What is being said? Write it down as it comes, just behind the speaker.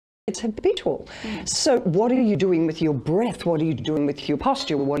it's habitual. So what are you doing with your breath? What are you doing with your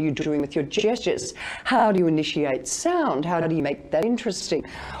posture? What are you doing with your gestures? How do you initiate sound? How do you make that interesting?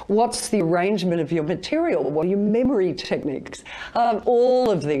 What's the arrangement of your material? What are your memory techniques?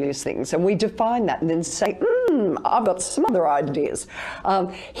 All of these things. And we define that and then say, I've got some other ideas.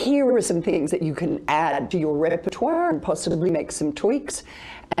 Here are some things that you can add to your repertoire and possibly make some tweaks.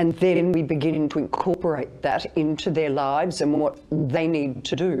 And then we begin to incorporate that into their lives and what they need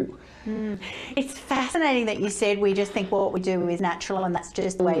to do. It's fascinating that you said we just think what we do is natural and that's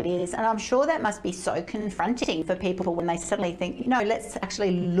just the way it is. And I'm sure that must be so confronting for people when they suddenly think, let's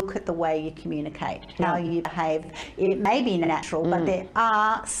actually look at the way you communicate, how you behave. It may be natural, but there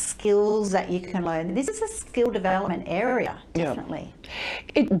are skills that you can learn. This is a skill development area, definitely.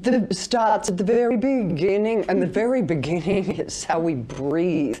 It starts at the very beginning, and the very beginning is how we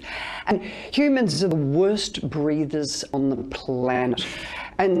breathe. And humans are the worst breathers on the planet.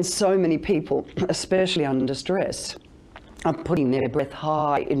 And so many people, especially under stress, are putting their breath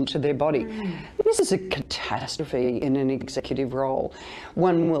high into their body. This is a catastrophe in an executive role.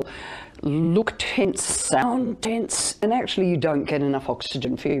 One will look tense, sound tense, and actually you don't get enough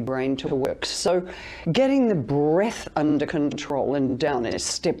oxygen for your brain to work. So getting the breath under control and down is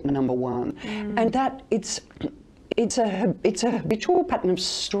step number one. And that it's a habitual pattern of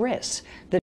stress that